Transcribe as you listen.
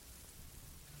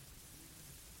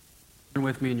Turn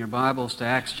with me in your Bibles to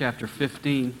Acts chapter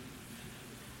 15.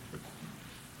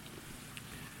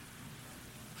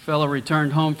 A fellow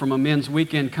returned home from a men's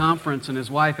weekend conference and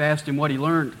his wife asked him what he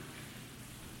learned.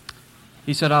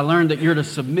 He said, "I learned that you're to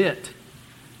submit."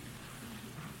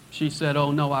 She said,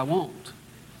 "Oh, no, I won't."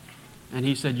 And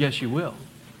he said, "Yes, you will."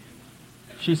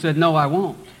 She said, "No, I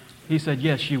won't." He said,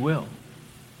 "Yes, you will."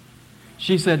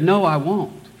 She said, "No, I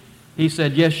won't." He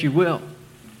said, "Yes, you will."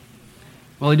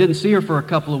 Well, he didn't see her for a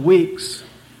couple of weeks.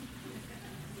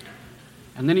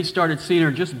 And then he started seeing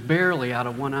her just barely out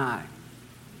of one eye.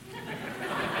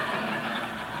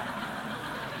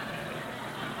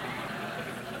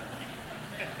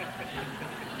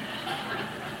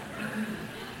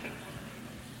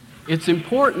 It's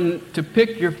important to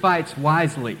pick your fights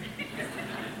wisely.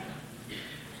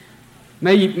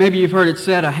 Maybe you've heard it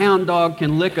said, a hound dog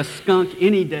can lick a skunk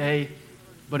any day,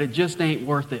 but it just ain't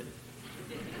worth it.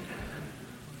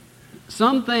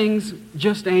 Some things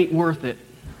just ain't worth it.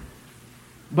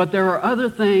 But there are other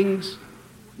things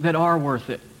that are worth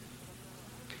it.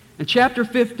 And chapter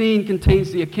 15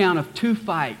 contains the account of two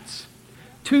fights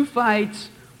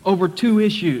over two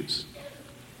issues.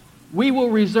 We will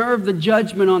reserve the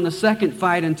judgment on the second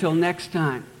fight until next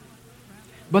time.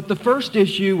 But the first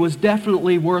issue was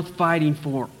definitely worth fighting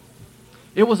for.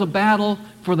 It was a battle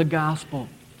for the gospel.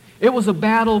 It was a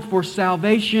battle for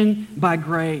salvation by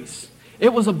grace.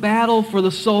 It was a battle for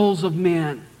the souls of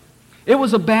men. It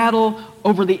was a battle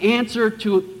over the answer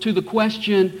to the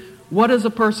question, what does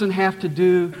a person have to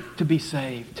do to be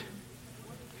saved?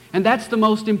 And that's the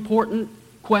most important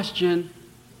question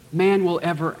man will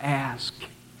ever ask.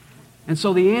 And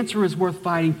so the answer is worth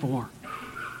fighting for.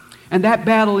 And that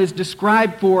battle is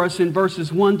described for us in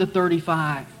verses 1 to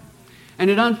 35.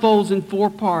 And it unfolds in four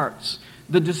parts: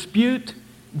 the dispute,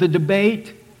 the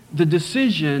debate, the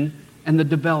decision, and the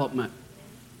development.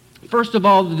 First of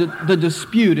all, the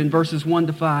dispute in verses 1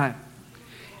 to 5.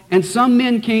 And some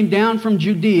men came down from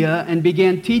Judea and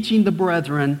began teaching the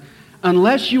brethren,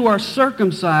 unless you are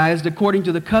circumcised according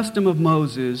to the custom of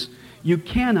Moses, you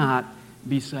cannot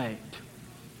be saved.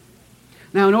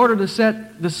 Now, in order to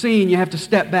set the scene, you have to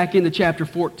step back into chapter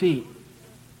 14.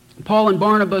 Paul and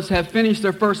Barnabas have finished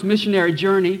their first missionary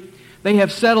journey. They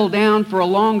have settled down for a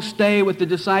long stay with the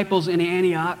disciples in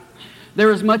Antioch.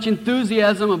 There is much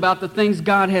enthusiasm about the things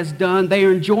God has done. They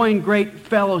are enjoying great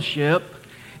fellowship.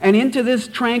 And into this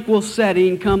tranquil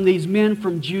setting come these men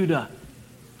from Judah.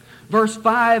 Verse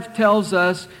 5 tells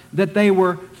us that they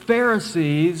were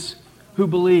Pharisees who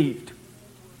believed.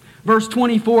 Verse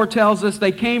 24 tells us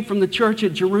they came from the church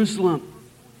at Jerusalem.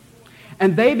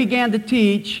 And they began to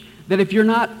teach that if you're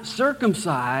not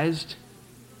circumcised,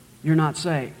 you're not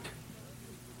saved.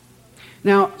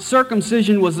 Now,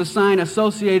 circumcision was the sign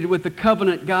associated with the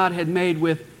covenant God had made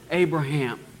with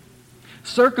Abraham.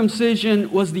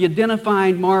 Circumcision was the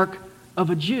identifying mark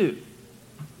of a Jew.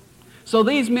 So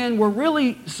these men were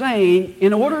really saying,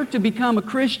 in order to become a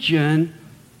Christian,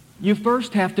 you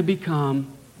first have to become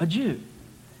a Jew.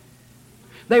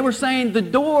 They were saying the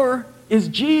door is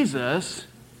Jesus,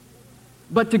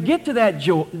 but to get to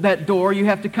that door, you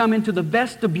have to come into the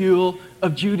vestibule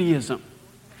of Judaism.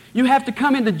 You have to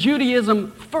come into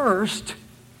Judaism first,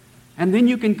 and then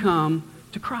you can come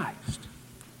to Christ.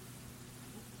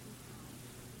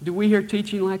 Do we hear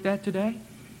teaching like that today?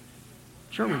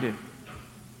 Sure we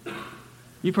do.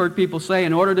 You've heard people say,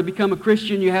 in order to become a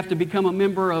Christian, you have to become a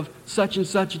member of such and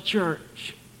such a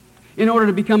church. In order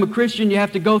to become a Christian, you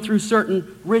have to go through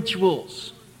certain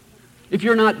rituals. If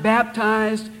you're not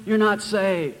baptized, you're not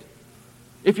saved.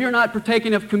 If you're not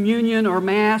partaking of communion or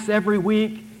Mass every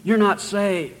week, you're not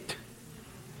saved.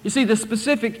 You see, the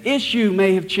specific issue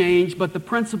may have changed, but the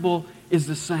principle is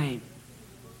the same.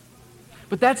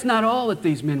 But that's not all that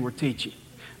these men were teaching.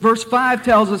 Verse 5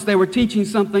 tells us they were teaching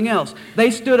something else.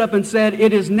 They stood up and said,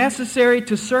 it is necessary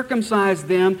to circumcise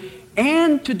them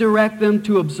and to direct them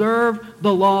to observe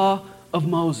the law of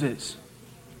Moses.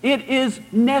 It is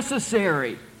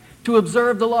necessary to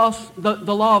observe the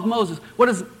law of Moses. What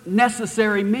does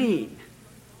necessary mean?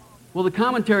 Well, the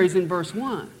commentary is in verse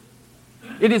 1.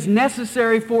 It is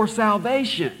necessary for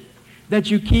salvation that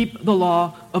you keep the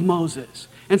law of Moses.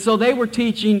 And so they were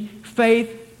teaching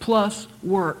faith plus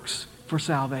works for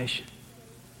salvation.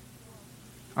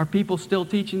 Are people still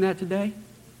teaching that today?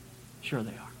 Sure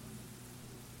they are.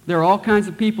 There are all kinds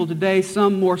of people today,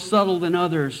 some more subtle than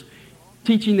others,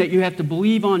 teaching that you have to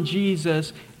believe on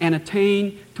Jesus and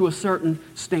attain to a certain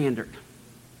standard.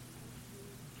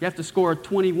 You have to score a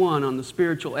 21 on the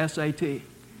spiritual SAT.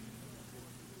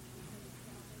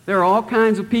 There are all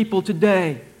kinds of people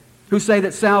today who say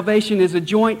that salvation is a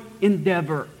joint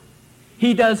endeavor.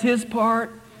 He does his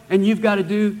part, and you've got to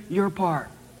do your part.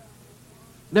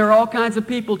 There are all kinds of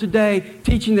people today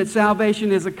teaching that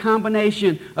salvation is a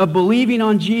combination of believing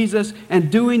on Jesus and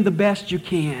doing the best you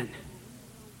can.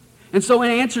 And so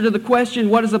in answer to the question,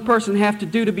 what does a person have to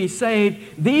do to be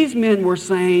saved? These men were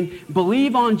saying,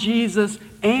 believe on Jesus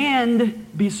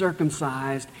and be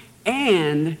circumcised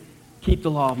and keep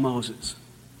the law of Moses.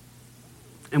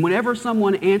 And whenever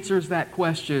someone answers that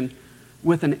question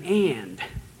with an and,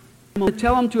 I'm going to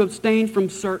tell them to abstain from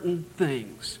certain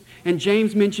things. And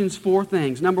James mentions 4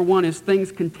 things. Number 1 is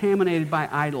things contaminated by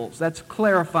idols. That's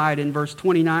clarified in verse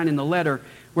 29 in the letter,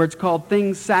 where it's called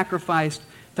things sacrificed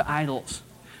to idols.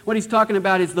 What he's talking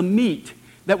about is the meat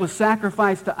that was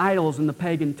sacrificed to idols in the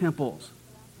pagan temples.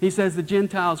 He says the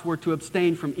Gentiles were to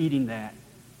abstain from eating that.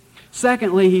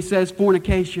 Secondly, he says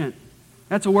fornication.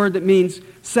 That's a word that means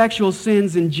sexual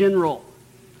sins in general.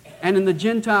 And in the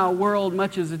Gentile world,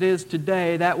 much as it is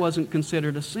today, that wasn't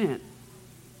considered a sin.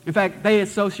 In fact, they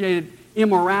associated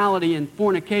immorality and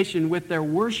fornication with their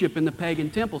worship in the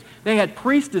pagan temples. They had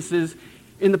priestesses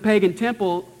in the pagan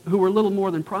temple who were little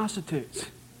more than prostitutes.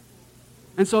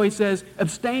 And so he says,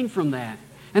 abstain from that.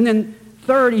 And then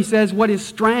third, he says, what is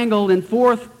strangled. And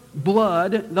fourth,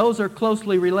 blood. Those are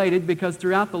closely related because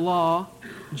throughout the law,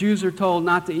 Jews are told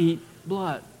not to eat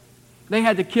blood. They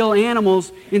had to kill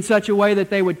animals in such a way that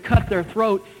they would cut their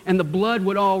throat and the blood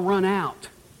would all run out.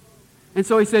 And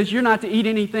so he says, you're not to eat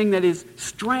anything that is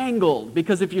strangled,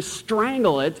 because if you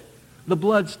strangle it, the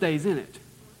blood stays in it.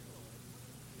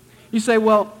 You say,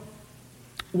 well,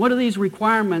 what do these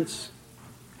requirements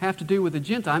have to do with the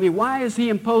Gentile? I mean, why is he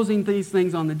imposing these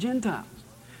things on the Gentiles?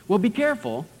 Well, be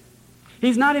careful.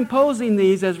 He's not imposing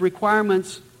these as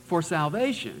requirements for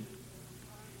salvation.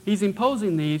 He's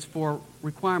imposing these for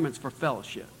requirements for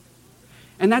fellowship.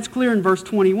 And that's clear in verse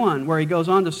 21, where he goes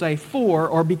on to say, for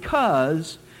or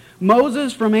because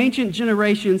Moses from ancient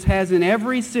generations has in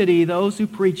every city those who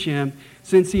preach him,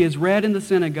 since he is read in the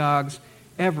synagogues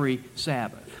every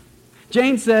Sabbath.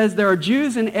 James says there are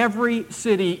Jews in every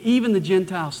city, even the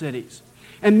Gentile cities.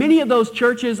 And many of those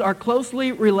churches are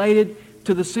closely related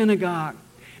to the synagogue.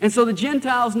 And so the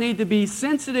Gentiles need to be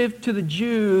sensitive to the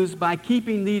Jews by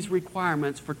keeping these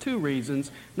requirements for 2 reasons.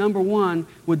 Number 1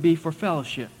 would be for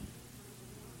fellowship.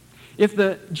 If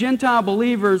the Gentile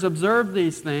believers observed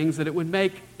these things, that it would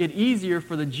make it easier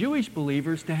for the Jewish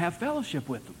believers to have fellowship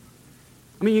with them.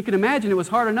 I mean, you can imagine it was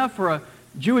hard enough for a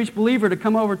Jewish believer to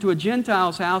come over to a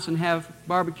Gentile's house and have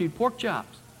barbecued pork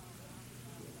chops.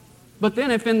 But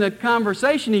then if in the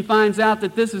conversation he finds out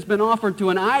that this has been offered to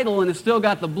an idol and it's still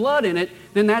got the blood in it,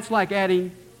 then that's like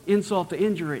adding insult to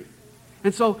injury.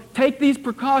 And so take these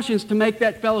precautions to make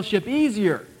that fellowship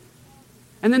easier.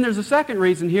 And then there's a second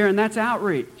reason here, and that's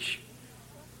outreach.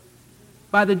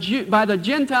 By the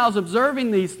Gentiles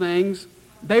observing these things,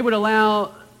 they would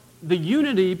allow the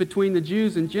unity between the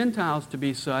Jews and Gentiles to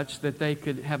be such that they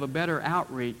could have a better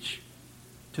outreach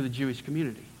to the Jewish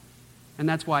community. And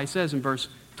that's why he says in verse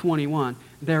 21,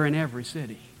 they're in every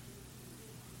city.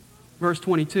 Verse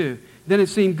 22, then it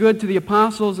seemed good to the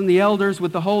apostles and the elders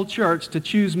with the whole church to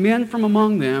choose men from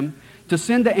among them to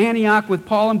send to Antioch with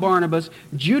Paul and Barnabas,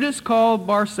 Judas called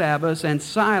Barsabbas, and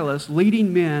Silas,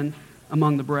 leading men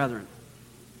among the brethren.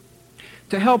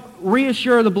 To help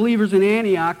reassure the believers in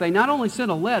Antioch, they not only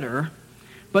sent a letter,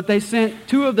 but they sent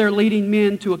 2 of their leading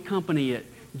men to accompany it,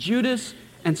 Judas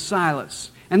and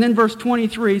Silas. And then verse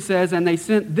 23 says, and they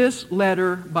sent this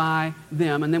letter by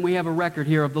them. And then we have a record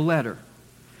here of the letter.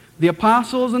 The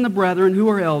apostles and the brethren who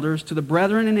are elders, to the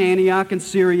brethren in Antioch and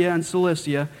Syria and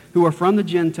Cilicia, who are from the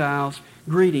Gentiles,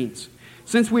 greetings.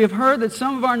 Since we have heard that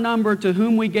some of our number to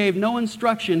whom we gave no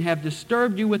instruction have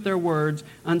disturbed you with their words,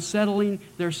 unsettling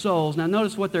their souls. Now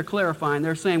notice what they're clarifying.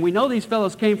 They're saying, we know these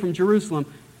fellows came from Jerusalem,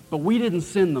 but we didn't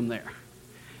send them there.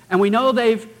 And we know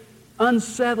they've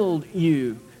unsettled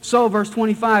you. So, verse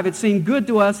 25, it seemed good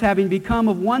to us, having become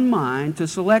of one mind, to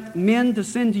select men to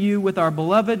send to you with our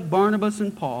beloved Barnabas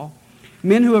and Paul,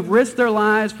 men who have risked their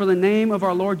lives for the name of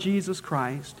our Lord Jesus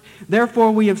Christ.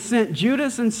 Therefore, we have sent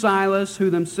Judas and Silas, who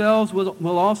themselves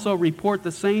will also report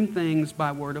the same things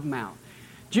by word of mouth.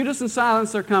 Judas and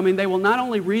Silas are coming. They will not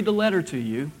only read the letter to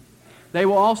you, they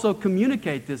will also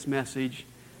communicate this message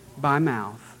by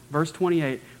mouth. Verse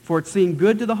 28, for it seemed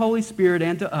good to the Holy Spirit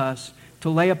and to us to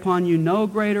lay upon you no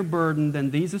greater burden than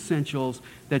these essentials,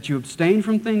 that you abstain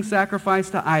from things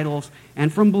sacrificed to idols,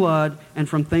 and from blood, and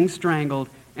from things strangled,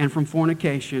 and from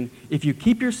fornication. If you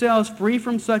keep yourselves free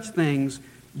from such things,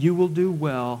 you will do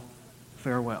well.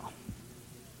 Farewell.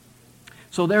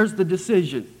 So there's the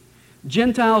decision.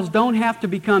 Gentiles don't have to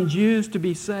become Jews to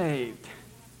be saved,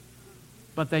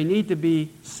 but they need to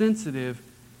be sensitive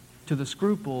to the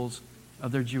scruples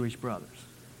of their Jewish brothers.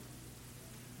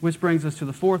 Which brings us to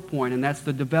the fourth point, and that's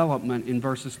the development in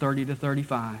verses 30 to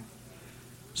 35.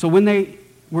 So when they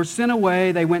were sent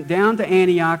away, they went down to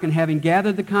Antioch, and having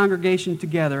gathered the congregation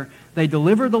together, they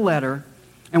delivered the letter,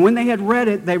 and when they had read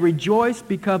it, they rejoiced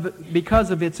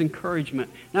because of its encouragement.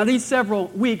 Now these several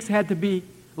weeks had to be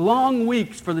long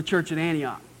weeks for the church at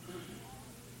Antioch,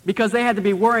 because they had to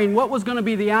be worrying what was going to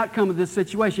be the outcome of this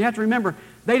situation. You have to remember,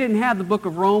 they didn't have the book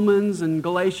of Romans and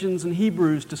Galatians and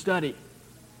Hebrews to study.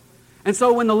 And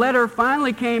so when the letter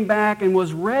finally came back and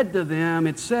was read to them,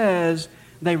 it says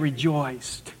they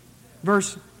rejoiced.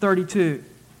 Verse 32,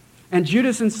 and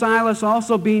Judas and Silas,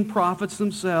 also being prophets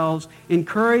themselves,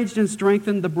 encouraged and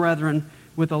strengthened the brethren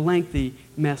with a lengthy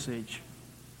message.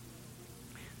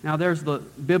 Now there's the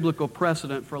biblical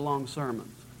precedent for long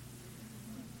sermons.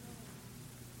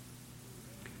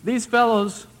 These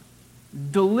fellows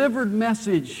delivered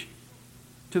message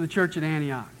to the church at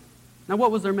Antioch. Now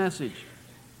what was their message?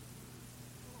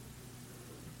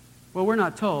 Well, we're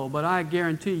not told, but I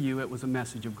guarantee you it was a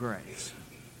message of grace.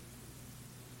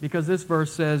 Because this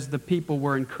verse says the people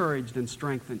were encouraged and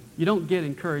strengthened. You don't get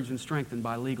encouraged and strengthened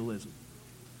by legalism.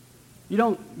 You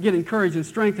don't get encouraged and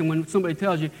strengthened when somebody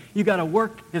tells you got to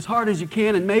work as hard as you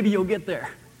can and maybe you'll get there.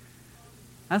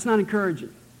 That's not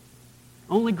encouraging.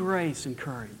 Only grace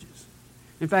encourages.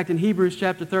 In fact, in Hebrews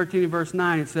chapter 13 and verse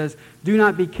 9, it says, do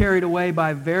not be carried away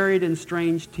by varied and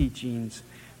strange teachings,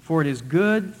 for it is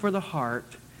good for the heart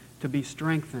to be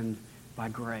strengthened by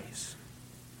grace.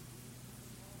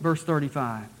 Verse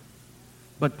 35.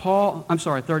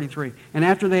 33. And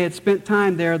after they had spent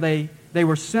time there, they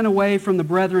were sent away from the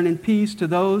brethren in peace to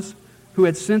those who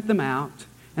had sent them out.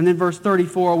 And then verse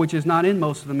 34, which is not in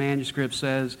most of the manuscripts,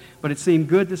 says, but it seemed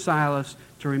good to Silas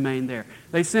to remain there.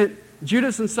 They sent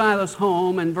Judas and Silas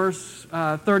home, and verse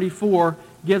 34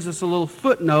 gives us a little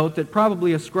footnote that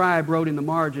probably a scribe wrote in the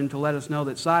margin to let us know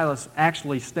that Silas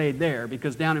actually stayed there,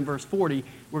 because down in verse 40,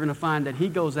 we're going to find that he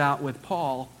goes out with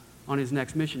Paul on his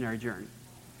next missionary journey.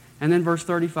 And then verse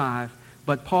 35,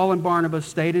 but Paul and Barnabas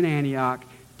stayed in Antioch,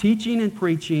 teaching and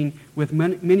preaching with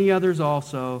many others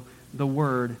also the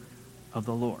word of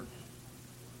the Lord.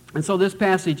 And so this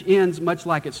passage ends much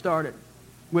like it started,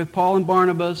 with Paul and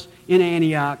Barnabas in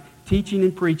Antioch, teaching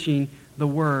and preaching the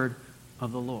word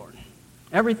of the Lord.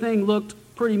 Everything looked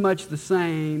pretty much the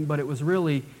same, but it was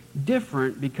really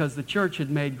different because the church had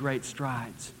made great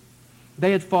strides.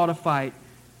 They had fought a fight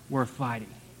worth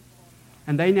fighting.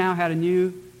 And they now had a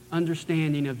new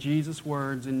understanding of Jesus'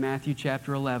 words in Matthew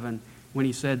chapter 11 when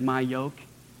he said, my yoke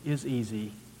is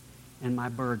easy and my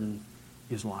burden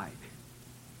is light.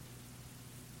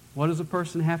 What does a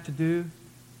person have to do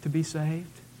to be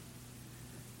saved?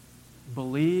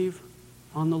 Believe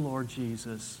on the Lord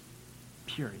Jesus,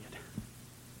 period.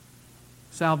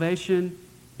 Salvation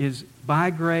is by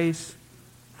grace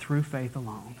through faith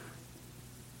alone.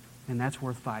 And that's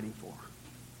worth fighting for.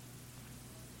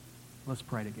 Let's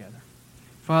pray together.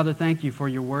 Father, thank you for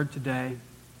your word today.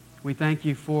 We thank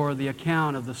you for the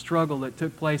account of the struggle that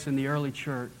took place in the early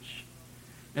church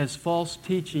as false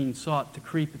teaching sought to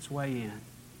creep its way in.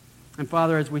 And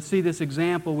Father, as we see this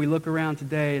example, we look around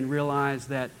today and realize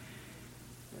that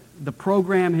the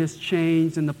program has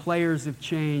changed and the players have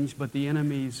changed, but the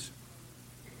enemy's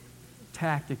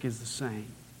tactic is the same.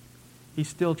 He's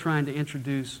still trying to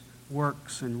introduce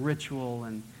works and ritual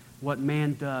and what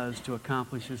man does to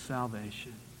accomplish his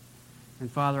salvation.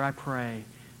 And Father, I pray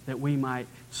that we might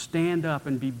stand up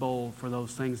and be bold for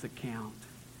those things that count.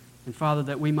 And Father,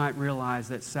 that we might realize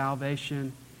that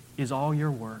salvation is all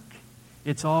your work.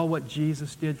 It's all what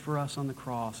Jesus did for us on the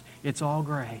cross. It's all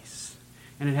grace.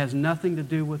 And it has nothing to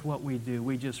do with what we do.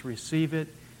 We just receive it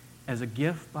as a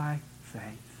gift by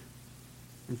faith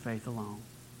and faith alone.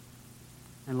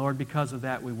 And Lord, because of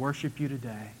that, we worship you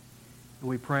today. And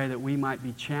we pray that we might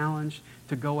be challenged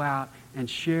to go out and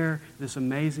share this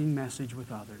amazing message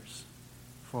with others.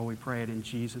 For we pray it in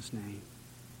Jesus' name.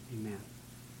 Amen.